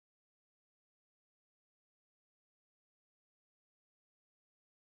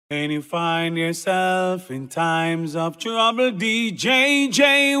And you find yourself in times of trouble,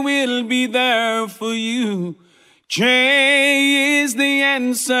 DJ will be there for you. J is the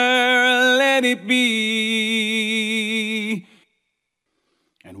answer, let it be.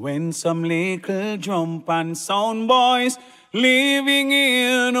 And when some little drum and sound boys living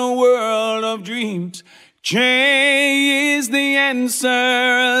in a world of dreams, J is the answer,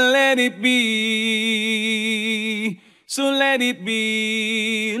 let it be. So let it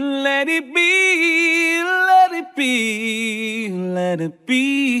be, let it be, let it be, let it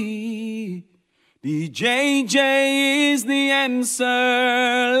be. DJ is the answer,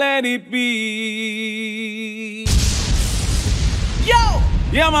 let it be. Yo!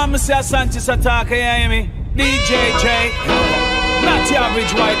 Yeah, man, Mr. Sanchez attack, you hear me? DJ, not the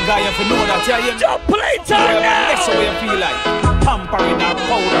average white guy, if you know that, you hear me? Dubplate time now! That's the way you feel like, pampering or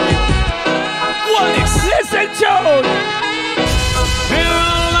powdering. What's this? Listen, Joe! There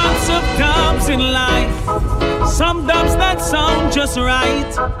are lots of dubs in life, some dubs that sound just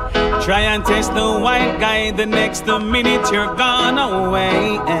right. Try and test the white guy, the next minute you're gone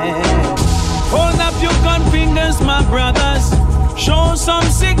away. Hold up your gun fingers, my brothers. Show some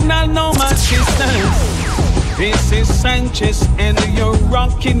signal, no, my sisters. This is Sanchez and you're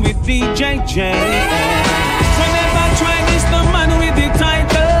rocking with DJ J. So never try this, the man with the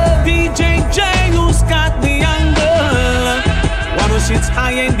title, DJ J, who's got the angle. One who sits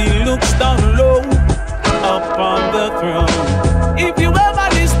high and he looks down low, up on the throne. If you ever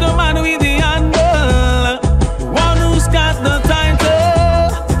diss the man with the handle, the one who's got the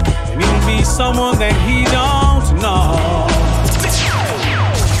title, and he'll be someone that he don't know.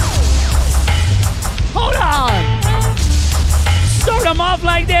 Hold on! Start them off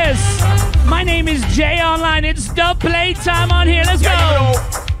like this. My name is Jay Online. It's Dubplate time on here. Let's go.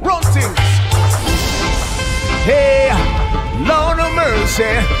 Run things. Hey, Lord of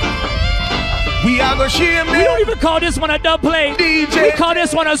mercy. We are gonna share me. We don't even call this one a Dubplate. DJ. We call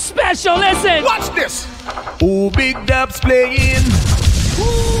this one a special. Listen. Watch this. Oh, big dubs playing.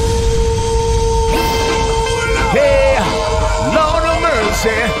 Hey, Lord of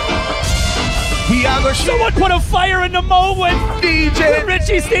mercy. We are gonna share. Someone put a fire in the mold when DJ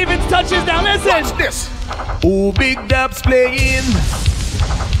Richie Stevens touches down. Listen. Watch this. Oh, big dubs playing.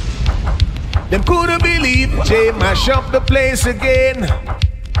 Them couldn't believe Jay mash up the place again.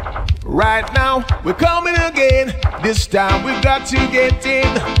 Right now, we're coming again. This time we've got to get in.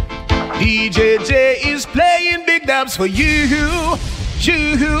 DJ J is playing big dubs for you.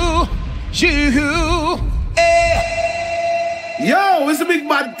 Hey. Yo, it's a big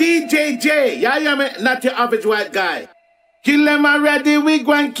bad DJ J. Yeah, man, not your average white guy. Kill them already, we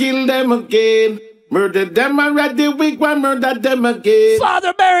go and kill them again. Murder them already, we go and murder them again.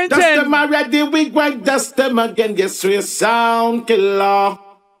 Father Barrington. Dust them already, we go and dust them again. Yes, we're sound killer.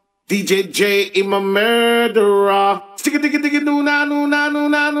 DJ J, I'm a murderer. Stick it, no, na, no, na, no,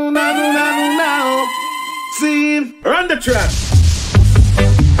 na, no, na, no, na, no, na. See, run the track.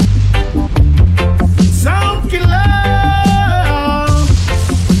 Sound killer.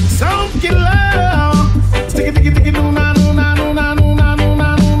 Sound killer. Stick it, no, na, no, na, no, na, no, na, no,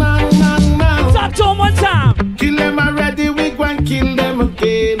 na, no, na, no, na, no. Talk to him one time. Kill them already, we go and kill them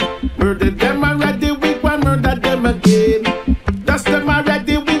again. Murder them already, we go and murder them again. Dust them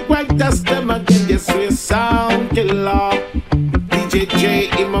already, we go and dust them again. Yes, we're sound killer. DJ J,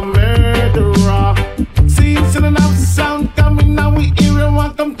 I'm a murderer. Seems enough sound coming now, we hear and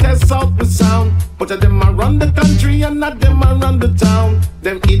want come test out the sound. But of them are run the country and not them are run the town.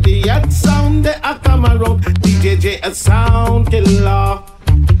 Them idiot sound, they are come around. DJ J, a sound killer.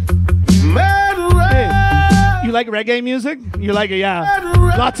 Murderer. Hey, you like reggae music? You like it, yeah.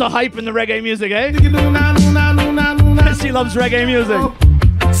 Murderer. Lots of hype in the reggae music, eh? She She loves reggae music.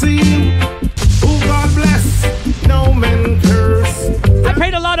 See, who God bless, no man curse. I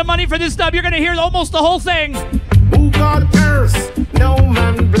paid a lot of money for this dub. You're gonna hear almost the whole thing. Who God curse, no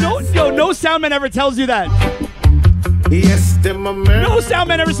man bless. No soundman ever tells you that. Yes, them a murder. No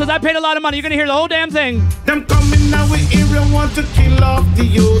soundman ever says, I paid a lot of money. You're gonna hear the whole damn thing. Them coming now, we here and want to kill off the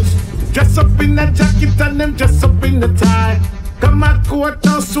youth. Dress up in a jacket and them dress up in a tie. Come at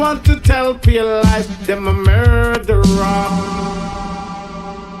courthouse, want to tell pure lies. Them a murderer.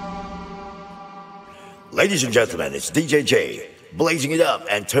 Ladies and gentlemen, it's DJ J, blazing it up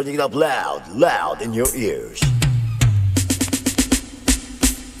and turning it up loud, loud in your ears.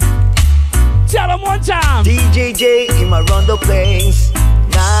 Tell him one time. DJ J in my rondo place,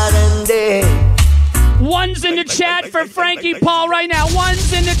 night and day. One's in the chat for Frankie Paul right now.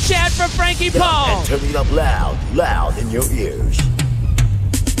 One's in the chat for Frankie Paul. And turning it up loud, loud in your ears.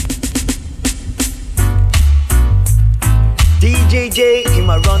 DJ DJ him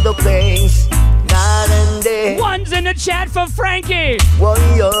around the place, night and day. One's in the chat for Frankie. Why,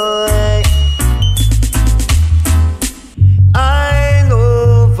 I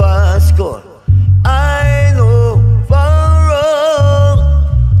know Vasco, I know Varro.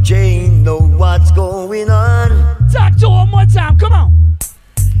 Jane know what's going on. Talk to him one time, come on.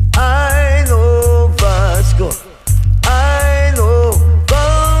 I know Vasco, I know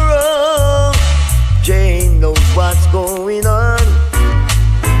Varro. Jane knows what's going on.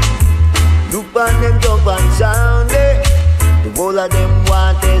 Look on them jump and sound it. The whole of them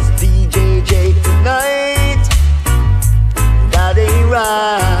want is DJJ tonight. That ain't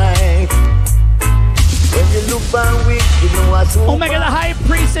right. When you look back with, you know what's over. Omega the High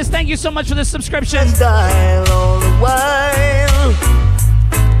Priestess, thank you so much for the subscription. Style all the while.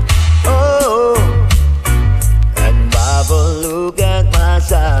 Oh, and Baba, look at my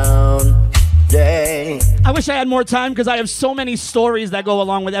sound. Yeah. I wish I had more time because I have so many stories that go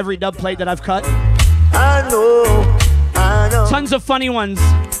along with every dub plate that I've cut. I know. Tons of funny ones.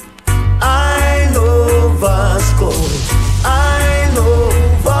 I know Vasco. I know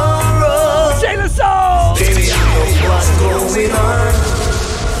Varro. Sailor Soul. Baby, I know what's going on.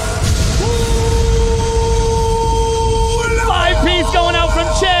 5-piece going out from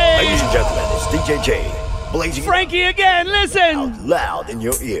Che. Ladies and gentlemen, it's DJ J. Blazing Frankie again, listen. out loud in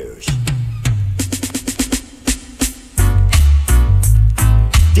your ears.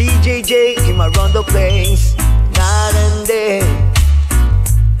 DJ J, him around the place, night and day.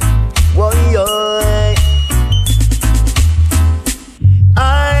 Why,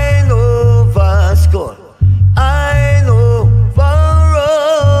 I know Vasco, I know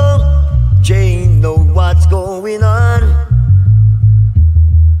Varro. Jane know what's going on.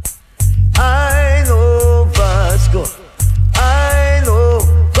 I know Vasco, I know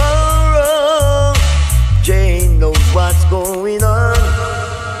Varro. Jane knows what's going on.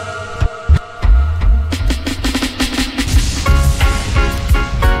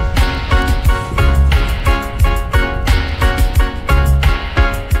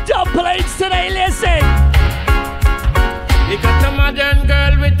 Today, listen. You got a modern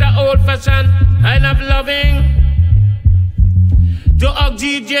girl with an old-fashioned kind of loving. To hug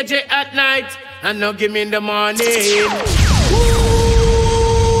DJJ at night and not give me in the morning.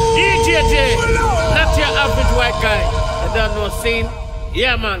 DJJ, not your average white guy. I don't know scene.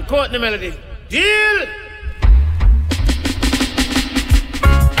 Yeah, man, quote the melody. Deal.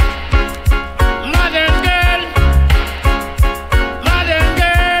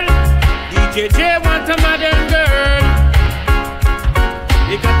 JJ want a modern girl.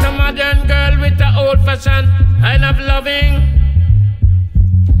 You got a modern girl with an old-fashioned kind of loving.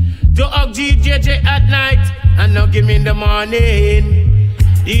 To hug DJJ at night and not give me in the morning.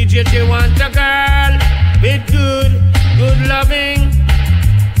 DJJ want a girl with good loving.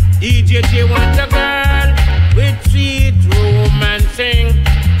 DJJ want a girl with sweet romancing.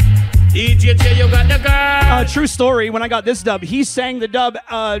 DJJ, you got the girl. True story, when I got this dub, he sang the dub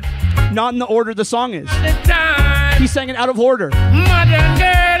not in the order the song is. He sang it out of order. Modern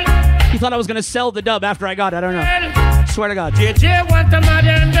girl. He thought I was going to sell the dub after I got it. I don't know. Swear to God. JJ want a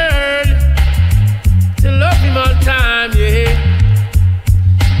modern girl to love him all time, yeah.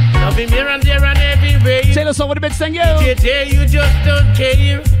 Love him here and there and everywhere. Sailor Soul, what a bitch thank you. JJ, you just don't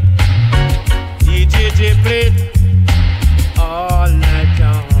care. DJJ play all night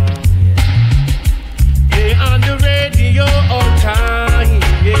long. Play on the radio all time,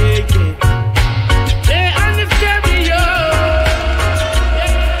 yeah, yeah. Play on the stereo.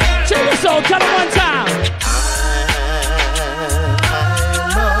 Sailor Soul, cut it one time.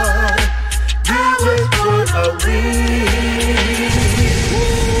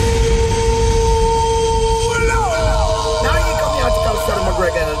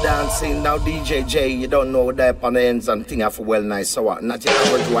 Now DJ J, you don't know that on the ends and thing have well nice, so what? Not your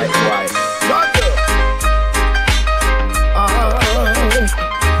average white boy.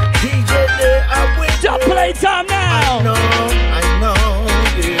 DJ J, I will. Dubplate time now. I know,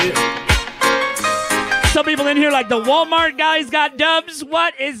 yeah. Some people in here like the Walmart guys got dubs.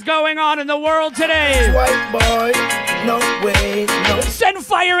 What is going on in the world today? White boy, no way, no. Send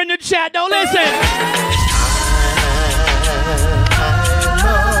fire in the chat, don't listen.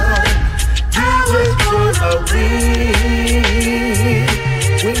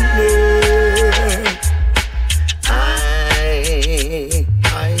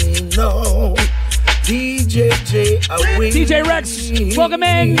 I know DJ Rex, welcome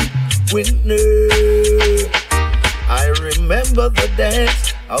in. Winner. I remember the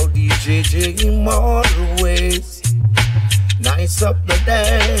dance, how DJ in modern ways. Nice up the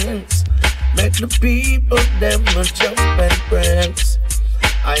dance, make make the people them a jump and prance.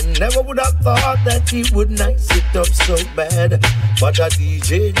 I never would have thought that he would nice it up so bad, but a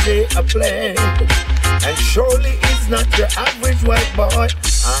DJ a play, and surely he's not your average white boy.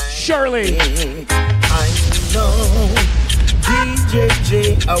 Surely, I know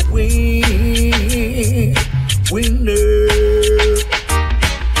DJ a winner.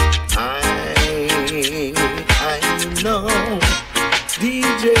 I know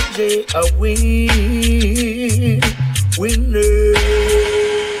DJ a winner.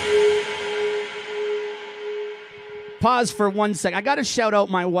 Pause for 1 second. I got to shout out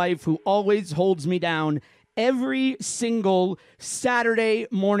my wife who always holds me down every single Saturday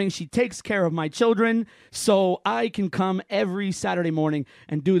morning. She takes care of my children so I can come every Saturday morning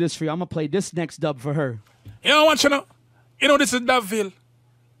and do this for you. I'm going to play this next dub for her. You know what, you know? You know this is Daville.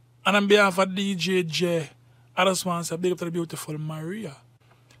 And on behalf of DJ J, I just want to say big up to the beautiful Maria.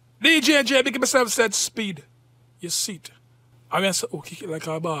 DJ J, big up yourself, said speed. You see it. I'm going to say, oh, kick it like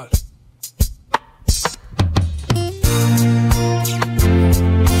a ball.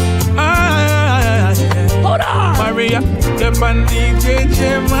 Hold on! Maria, the man DJ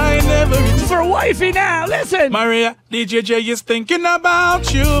J, might never reach. For wifey now, listen! Maria, DJ J is thinking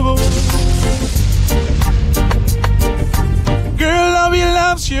about you. Girl, how he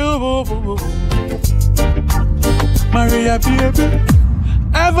loves you. Maria, baby.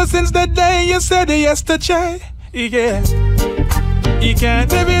 Ever since the day you said yes to J, yeah. He can't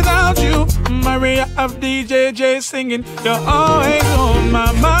live without you. Maria of DJ J singing, you're always on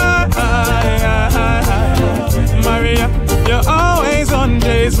my mind. Maria, you're always on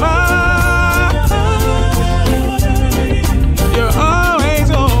J's mind. You're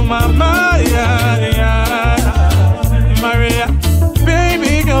always on my mind. Maria,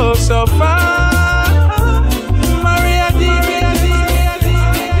 baby, go so far. Maria,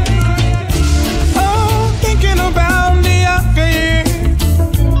 oh, thinking about the after.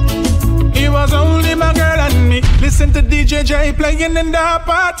 It was only my girl and me. Listen to DJ J playing in the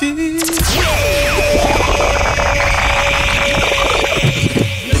party.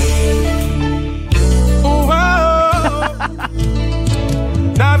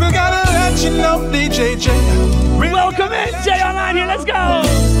 Now we gotta let you know, DJ J. Welcome in, J Online here, let's go!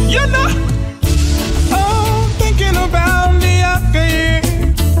 You know, oh, thinking about the after.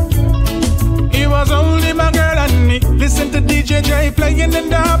 It was only my girl and me. Listen to DJ J playing in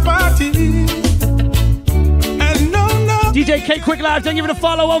the party. And no. DJ K Quick Live, don't give it a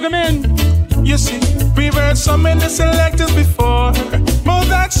follow, welcome in. You see, we've heard so many selectors before, but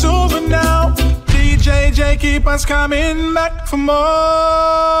that's over now. DJ J keep us coming back for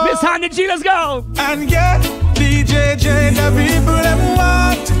more. Miss Honda G, let's go. And yeah, DJ J, the people them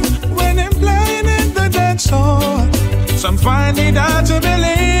want when they playing in the dance hall. Some find it hard to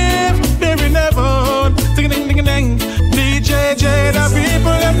believe they will never. Ding ding ding ding. DJ J, the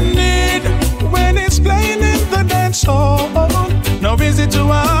people them need when it's playing in the dance hall. No visit to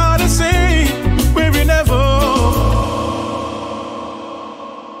Odyssey, we will never.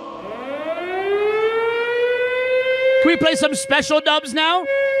 Can we play some special dubs now?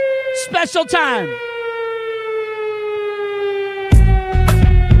 Special time.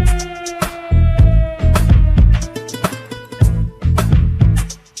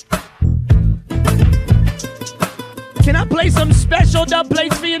 Can I play some special dub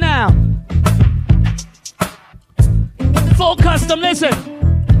plates for you now? Full custom, listen.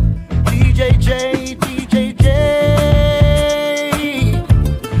 DJ J,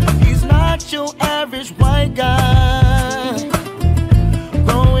 he's not your average white guy.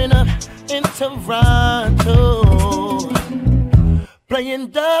 Growing up in Toronto, playing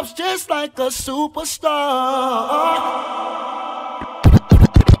dubs just like a superstar.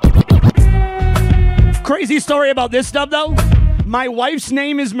 Crazy story about this dub though. My wife's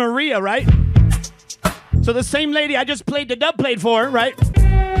name is Maria, right? So the same lady I just played the dub played for, right?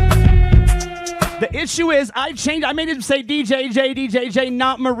 The issue is I made it say DJ J,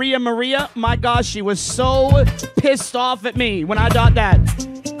 not Maria. My gosh, she was so pissed off at me when I got that.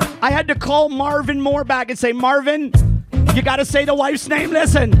 I had to call Marvin Moore back and say, Marvin, you gotta say the wife's name,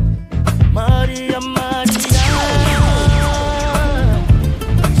 listen. Maria,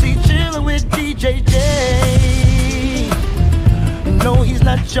 she chillin' with DJ J. No, he's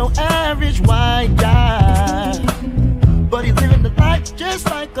not your average white guy, but he's living the life just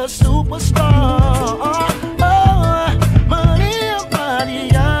like a superstar. Oh, Maria,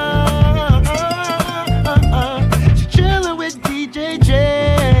 she chillin' with DJ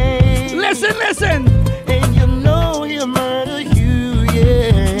J. Listen. And you know he'll murder you,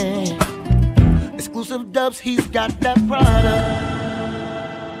 yeah. Exclusive dubs, he's got that product.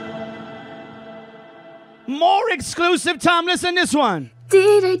 More exclusive, Tom. Listen this one.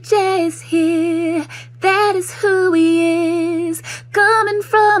 DJ J is here, that is who he is. Coming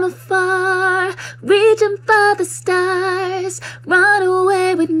from afar, reaching for the stars. Run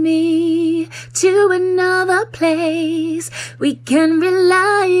away with me to another place. We can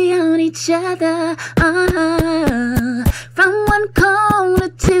rely on each other. From one corner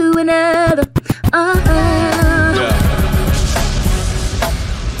to another.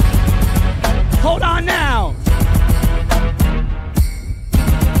 Hold on now.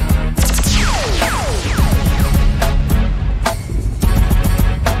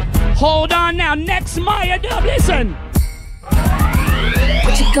 Hold on now. Next Maya Dub, listen.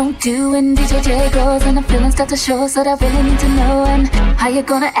 What you gon' do when DJ J goes and the feelings start to show? So I really need to know. And how you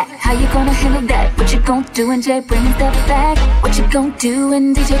gonna act, how you gonna handle that? What you gon' do when J brings that back? What you gon' do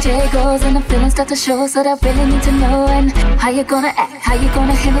when DJ J goes and the feelings start to show? So I really need to know. And how you gonna act, how you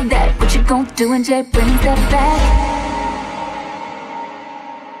gonna handle that? What you gon' do when J brings that back?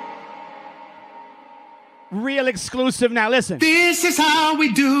 Real exclusive now, listen. This is how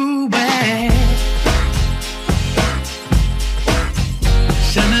we do it.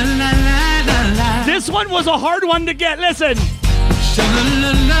 Sha-la-la-la-la-la. This one was a hard one to get, listen.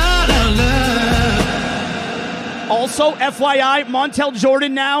 Sha-la-la-la-la-la. Also, FYI, Montel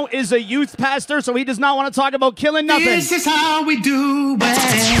Jordan now is a youth pastor, so he does not want to talk about killing nothing. This is how we do it.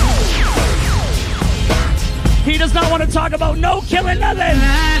 He does not want to talk about no killing nothing.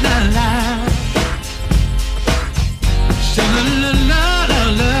 La-la-la.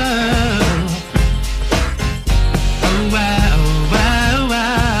 Sha-la-la-la-la-la. Oh, wow, wow,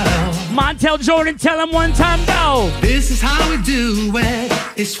 wow. Montel Jordan, tell him one time, go. This is how we do it.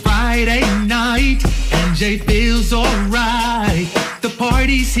 It's Friday night, and Jay feels alright. The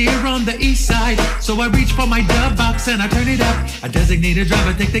party's here on the east side, so I reach for my dub box and I turn it up. I designate a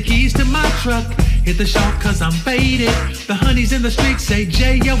driver, take the keys to my truck. Hit the shop cause I'm faded. The honeys in the streets say,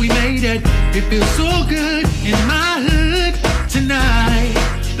 Jay, yeah, we made it. It feels so good in my hood tonight.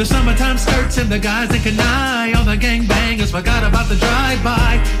 The summertime skirts and the guys that connive. All the gangbangers forgot about the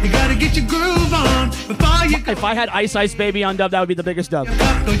drive-by. You gotta get your groove on before you go. If I had Ice Ice Baby on dub, that would be the biggest dub.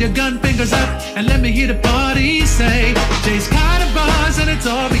 Throw your gun fingers up and let me hear the party say, Jay's kind of buzz and it's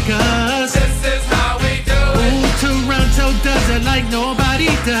all because this is how we do it. Ooh, Toronto does it like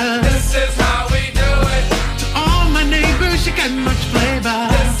nobody does. This is how we do it. To all my neighbors, you got much flavor.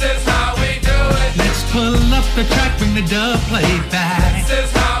 This is how we do it. Let's pull up the track, bring the Dubplate back. This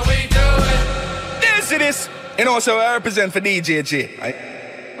is how we do it. This it is. And also I represent for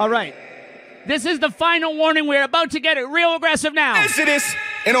DJJ. All right. This is the final warning. We're about to get it real aggressive now. This it is.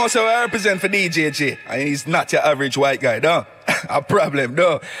 And also I represent for DJJ. And he's not your average white guy, no. A problem,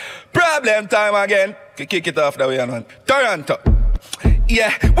 no. Problem time again. Kick it off that way, man. Toronto.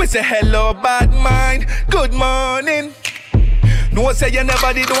 Yeah, we say hello, bad mind. Good morning. No say you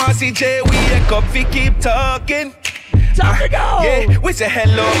never did want to see Jay. Wake up, we keep talking. Time to go. Yeah, we say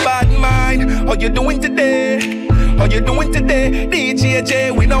hello, bad mind. How you doing today? How you doing today? DJ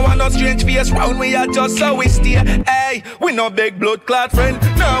J, we don't want no strange face round. We are just so we stay. Hey, we no big blood clot friend.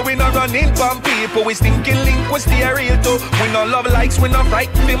 No, we no running from people. We stinking link, we stay real too. We no love likes, we no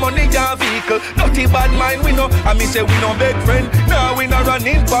fright for money and vehicle. Dirty bad mind, we no. And me say we no big friend. No, we no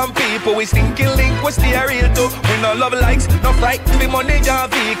running from people. We stinking link, we stay real too. We no love likes, no fright for money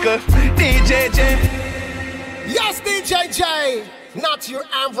and vehicle. DJ J. Yes, DJ J. Not your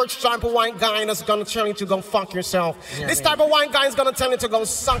average type of white guy that's gonna tell you to go fuck yourself. This type of white guy is gonna tell you to go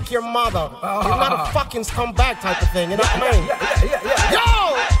suck your mother. You're not a fucking scumbag type of thing, you know what I mean?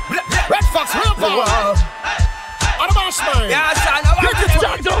 Yo! Red Fox, real power! On the boss man! Yeah, son,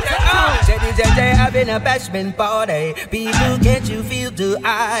 DJ having a bashment party. People, can't you feel the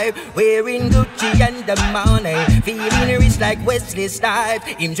hype? Wearing Gucci and the money. Feeling rich like Wesley Snipes.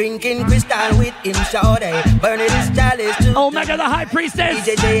 Him drinking crystal with him shorty. Burning his chalice to Omega the High Priestess.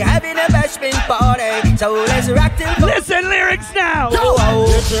 DJ having a bashment party. So let's rock till listen lyrics now. Yo! Well,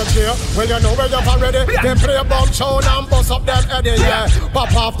 you know where you're already. They play a bomb tune and bust up that Eddie, yeah.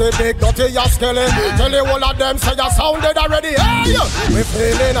 Pop off the big dirty your skelly. Tell you all of them say you sounded already. Hey! We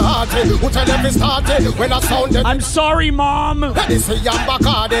feeling hearty. Who tell them it's started when I sounded. I'm sorry, Mom. This is young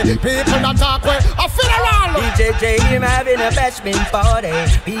Bacardi. People that talk with a funeral. DJ him having a bashment party.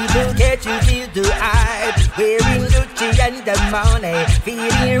 People, can't you feel the hype? Wearing Gucci and the money.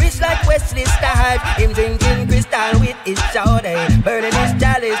 Feeling rich like Wesley Snipes. Him drinking crystal with his shorty. Burning his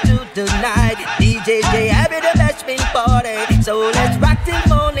chalice to the night. DJ having a bashment party. So let's rock till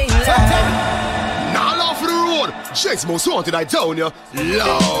morning light. Now off the road. J Sex most wanted, I tell you.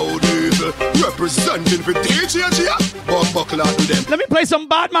 Loud evil. Representing for DJ G. Buckle out to them. Let me play some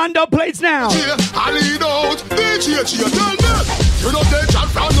Batman dubplates now. I lead out. DJ G, tell them. You don't take chat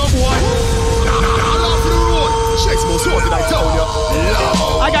from no boy. Sex most wanted, I tell you.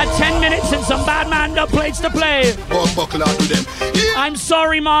 Loud. I got 10 minutes and some Batman dubplates to play. Buckle out to them. I'm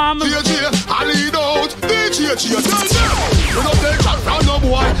sorry, Mom. DJ, I lead out. DJ G, tell them. You don't take chat from no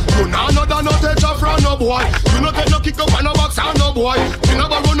boy. You know no take chat from no boy. You don't take no kick up on no box on no boy. You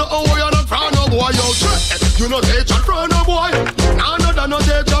never run no away on no from no boy. Yo, you don't take chat from no boy. No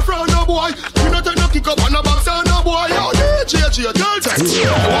take chat from no boy. You don't take no kick up on no box on no boy. Yo, DJ G, tell them.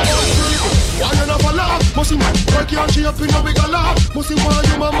 Why you not follow? Must man, why can't she up in a big law? Must why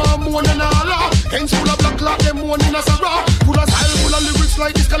you mama moan and all? Hands full of black clock, them moan in a sarah. Full of style, full of lyrics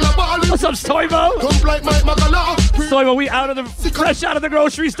like this Calabal. What's up, Stoivo? Come like Mike Magala. Stoivo, we fresh out of the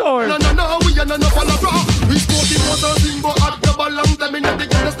grocery store. No, we are not follow bro. We spoke it was a thing, but at the long time in the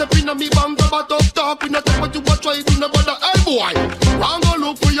get step in a me bang about talk. We not talk what you want try to never the hey boy. Wrong go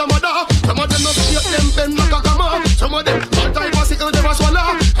look for your mother. Some of them not shake them pen like a camera. Some of them all time was sick of them as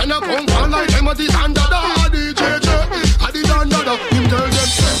swallow. And I come down like them at the under the DJ. I did under the tell them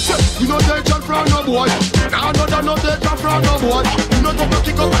you know take chat from no boy. No take chat from no boy. You know don't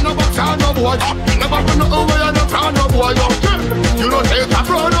kick up and no box on no boy. Never run away and no from no boy. You know take chat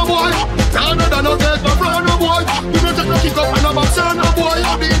from no boy. No take chat from no boy. You know take no kick up and no box on no boy.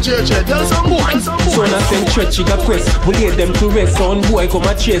 DJ tell some boy. So na send threat she got press. We lay them to rest. On boy come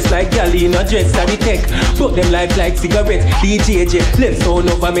a chase like gal in a dress at the tech. Put them like cigarette. DJ let's sound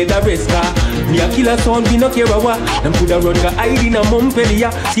over me the rest. Me a killer sound, we no care what. Them coulda run ga hide in a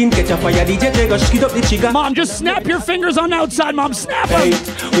Montpellier. Skin catch a fire, DJ go skid up the trigger. Mom, just snap your fingers on the outside, Mom. Snap them.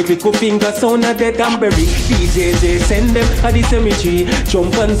 We pick up fingers sound a dead and bury. DJ send them at the cemetery.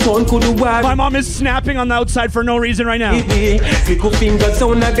 Jump and sound could do what. My mom is snapping on the outside for no reason right now. Pick up fingers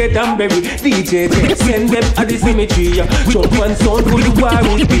sound a dead and bury. DJ send them at the cemetery. Jump and sound could do what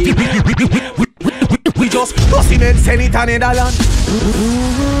we just bust him and send it to Netherlands.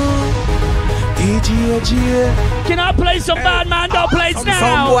 DJ. Can I play some Batman dubplates now?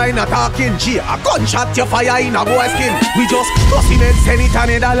 Some boy not talking G. A gunshot your fire in a boy skin. We just bust him and send it to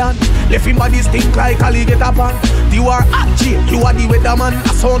Netherlands. Left him body stink like alligator pan. You are at G. You are the weatherman. A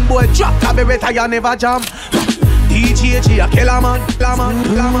sound boy drop carburetor you never jam. DJ a killer man.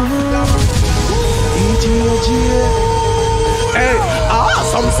 DJ. Hey,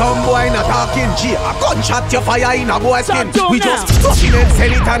 some boy not talking G. A gunshot your fire in a boy skin. We just bust him and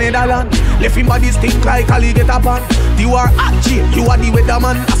send it to Netherlands. Left him body stink like alligator pan. You are at G. You are the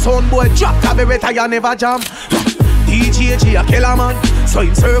weatherman. A sound boy drop carburetor you never jam. DJ a killer man. So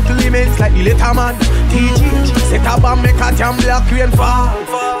him circle limits like the little man. DJ set up and make a damn black rain fall.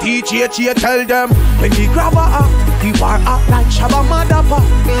 DJ tell them when we grab a act, we war act like Shabba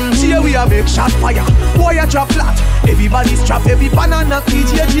motherfucker. See we a make shot fire, boy a drop flat. Everybody's trap, every banana.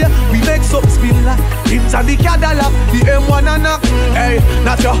 DJ we make some spin like rims and the Cadillac, the M1 and knock. Hey,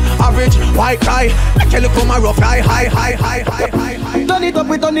 not your average white guy. Make you come a rough high. Turn it up,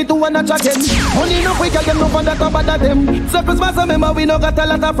 we turn it to one notch again. Only no quick again, no fun that about them. Circles mass remember we no got a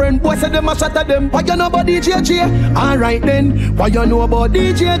lot of friends. Boy said them a shot at them. Why you know about DJ? Alright then, why you know about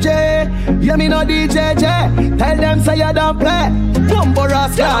DJ? Yeah me no DJ. Tell them say you don't play. Bumbo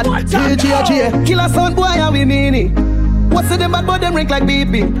rascal, DJ. Killer sound boy and we mean it. What's the them bad boy them rank like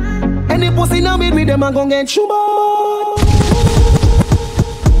BB. Any pussy now meet with them and gon' get shumba.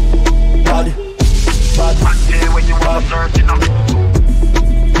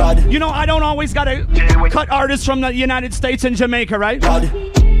 You know, I don't always gotta cut artists from the United States and Jamaica, right?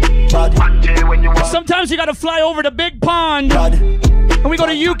 Sometimes you gotta fly over the big pond and we go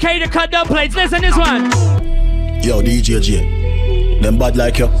to UK to cut dubplates. Listen this one. Yo, DJ, them bad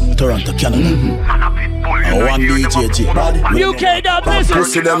like you, Toronto, Canada. I want DJ, UK dub, listen.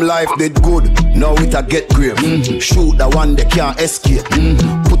 Pussy them life did good, now it a get grave. Shoot the one they can't escape.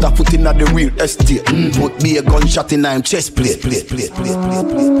 Put a foot in at the real estate. Put me a gunshot in him chest plate.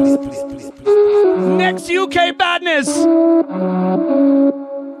 Next UK badness.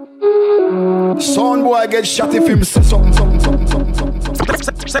 Son boy get shot if him say something.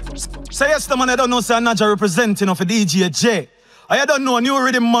 Say yes, the man I don't know say Naja representing for DJ J. I don't know new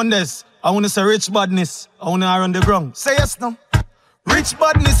rhythm Mondays. I wanna say rich badness. I wanna run the ground. Say yes no. Rich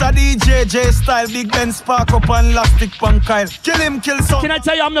badness a DJ J style. Big Ben spark up and elastic punk Kyle. Kill him, kill some. Can I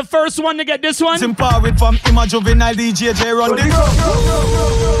tell you I'm the first one to get this one? Simple with from him a juvenile DJ J run the ground.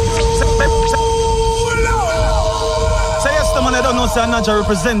 Say yes the man I don't know say Naja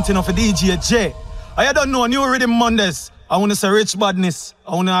representing for DJ J. I don't know new rhythm Mondays. I wanna say rich badness.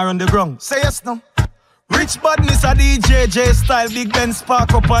 I wanna run the ground. Say yes no. Rich badness a DJ J style. Big Ben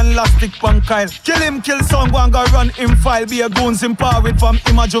spark up and elastic pan Kyle. Kill him, kill song, go and go run him file. Be a goons in power with from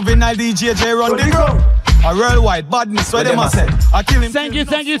him a juvenile DJ J run the ground. A worldwide badness, where them a say. I kill him.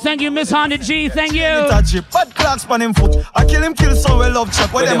 Thank you, Miss Honda G. Thank you. Bad clocks on him foot. I kill him, kill some we love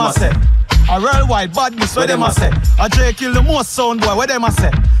chop. Where them a say. A worldwide badness, where them a say. A J kill the most sound boy. Where them a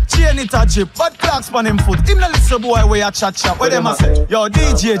say. Chain it a drip. Bad clocks on him foot. Him the little boy where a chat chop. Where them a say. Yo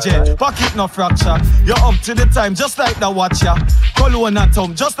DJ J, pocket no fracture. You're up to the time, just like the watcher. Cologne and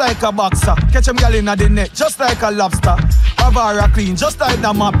thumb, just like a boxer. Catch him gal inna the net, just like a lobster. Avara clean, just like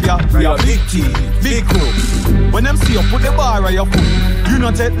the mafia. We are big team, big crew. When them see you put the bar on your foot, you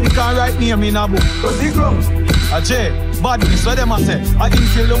not take liquor right name in a book. Big crew. A J, badness, where them a say. I didn't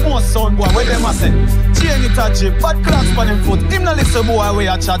feel the most sound boy, where them a say. Chain it a J, bad clocks on him foot. Him the little boy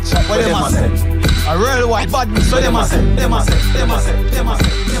where a chat chat, where them a say. A real white badness, where them a say. Them a say, them a say, them a say,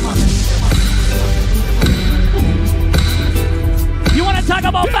 them a say. You wanna talk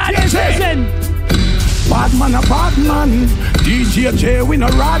about badness? Listen. Bad man a bad man. DJ J we no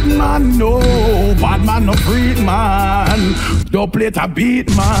rad man. No, bad man no freak man. Dubplate a beat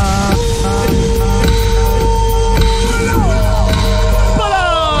man. Pull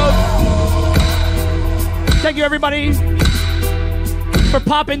up. Thank you everybody for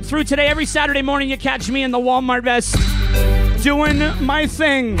popping through today. Every Saturday morning you catch me in the Walmart vest doing my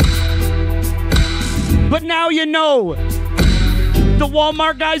thing. But now you know the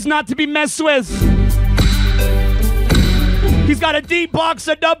Walmart guy's not to be messed with. He's got a deep box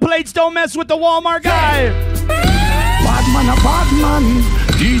of dub plates. Don't mess with the Walmart guy. Bad man a bad man.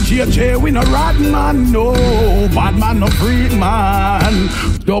 DJ J we no rad man. No, bad man no freak man.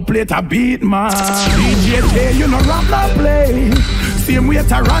 Dubplate a beat man. DJ J you no rap no play. Same way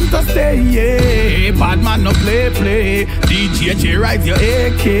Toronto stay, yeah. Bad man no play. DJ J rise your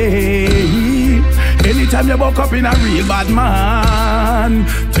AK. Anytime you buck up in a real bad man,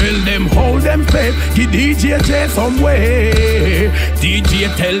 tell them hold them faith, give DJ J some way. DJ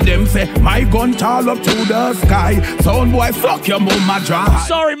tell them say, my gun tall up to the sky. Sound boy fuck your mama dry.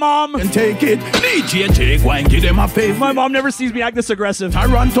 Sorry mom. And take it, DJ J go and give them a face. My mom never sees me act this aggressive.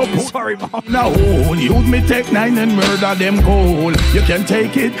 Toronto sorry mom. Now use me take 9 and murder them cold. You can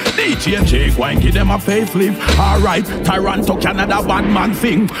take it, DJ J go and give them a facelift. Alright, Toronto, Canada, bad man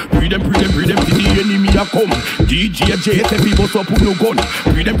thing. Breed them, till the enemy a come. DJ J say people so put no gun.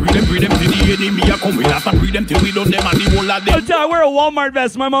 Breed them, till the enemy a come. We have to breed them till we done them and the whole of them. I wear a Walmart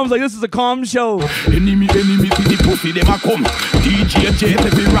vest. My mom's like, this is a calm show. Enemy to the pussy them a come. DJ J say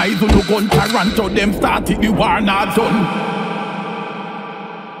we rise on no gun. Toronto them started the war not done.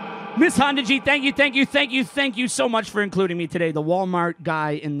 Miss Honda G, thank you so much for including me today, the Walmart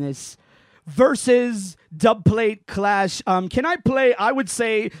guy in this versus dubplate clash. Can I play, I would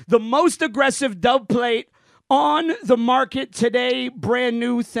say, the most aggressive dubplate on the market today, brand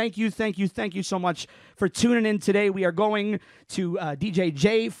new. Thank you so much for tuning in today. We are going to DJ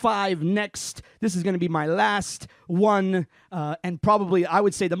J5 next. This is going to be my last one, and probably, I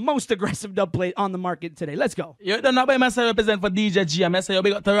would say, the most aggressive dubplate on the market today. Let's go. You don't know about myself represent for DJ G. I say you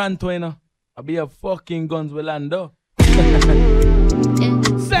big up Toronto, you know. I'll be a fucking guns with Lando.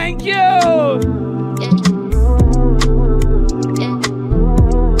 Thank you.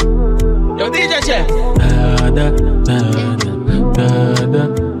 Yo, DJ J.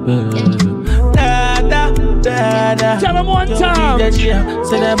 Tell him one time. DJ J.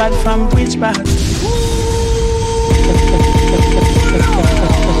 Say the bad from which part?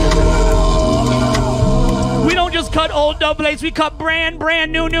 We don't just cut old dub plates, we cut brand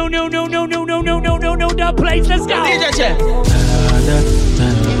new dub plates. Let's go. DJ J.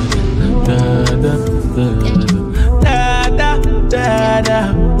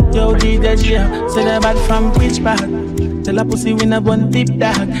 Yo, DJ J. Say the bad from which part? Tell a pussy we not one deep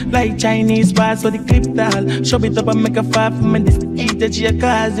dog. Like Chinese bars for the clip doll. Show it up and make a fight for me. This DJ J.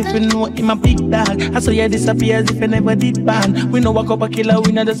 Cause if you know him a big dog. I saw you disappear as if you never did ban. We know walk up a killer,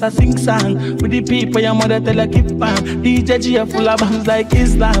 we know just a sing song. With the people your mother tell her keep on. DJ J. full of bombs like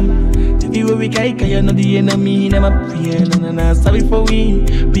Islam. The way we kike, you know the enemy, them a fear, no, sorry for we.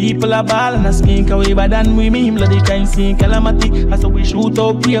 People are ball and a skink away, but than we mean, bloody kind sing calamity. I saw we shoot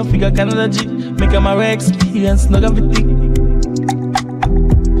up here, figure Canada G. Make them a experience, no everything.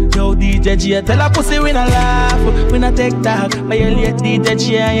 Yo, DJ G, tell a pussy we not laugh, we not take talk. But you late DJ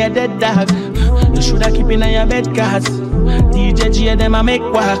G and you dead dog. You shoulda keep in your bed, cause DJ G them a make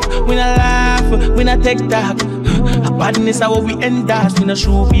walk. We not laugh, we not take talk. A badness how we end us. We not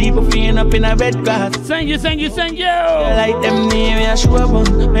show people feeling up in a red grass. Thank you. Like them near me a show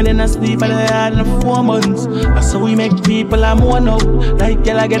one. When they not sleep at the yard in 4 months. That's how we make people a more now. Like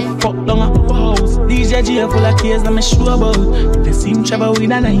y'all get fucked down a house. DJ G full of case, I'm sure about. They seem trouble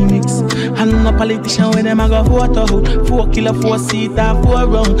with an mix. And no politician when them a go vote out. 4 killer, 4 seater, 4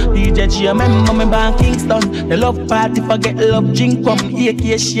 round. DJ G, remember me born Kingston. The love party forget love drink come.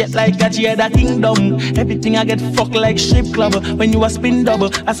 AK shit like a G the kingdom. Everything I get fucked like strip club. When you a spin double,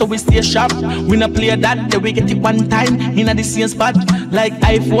 that's how we stay sharp. We not play that, then we get it one time in a the same spot. Like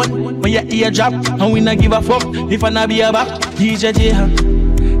iPhone, when your ear drop. And we not give a fuck if I not be a back. DJ J,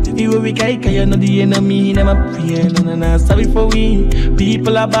 everywhere we go, you know the enemy, them a pray, no, sorry for we.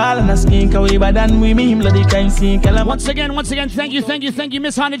 People are ball and a skink away, but then we me, bloody kind sink. Once again, thank you,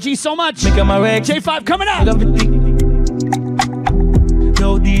 Miss Hannah G, so much. Make 'em a wreck. J5 coming up.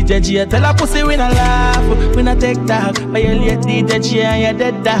 Yo, DJ G, tell a pussy we not laugh, we not take talk. Violate DJ G and you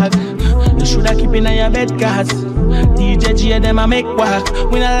dead dog. You shoulda keep in your bed, cause DJ G them a make walk.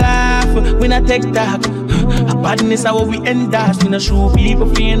 We not laugh, we not take talk. A badness how we end us. We not show people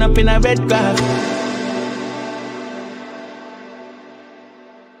feeling up in a red grass.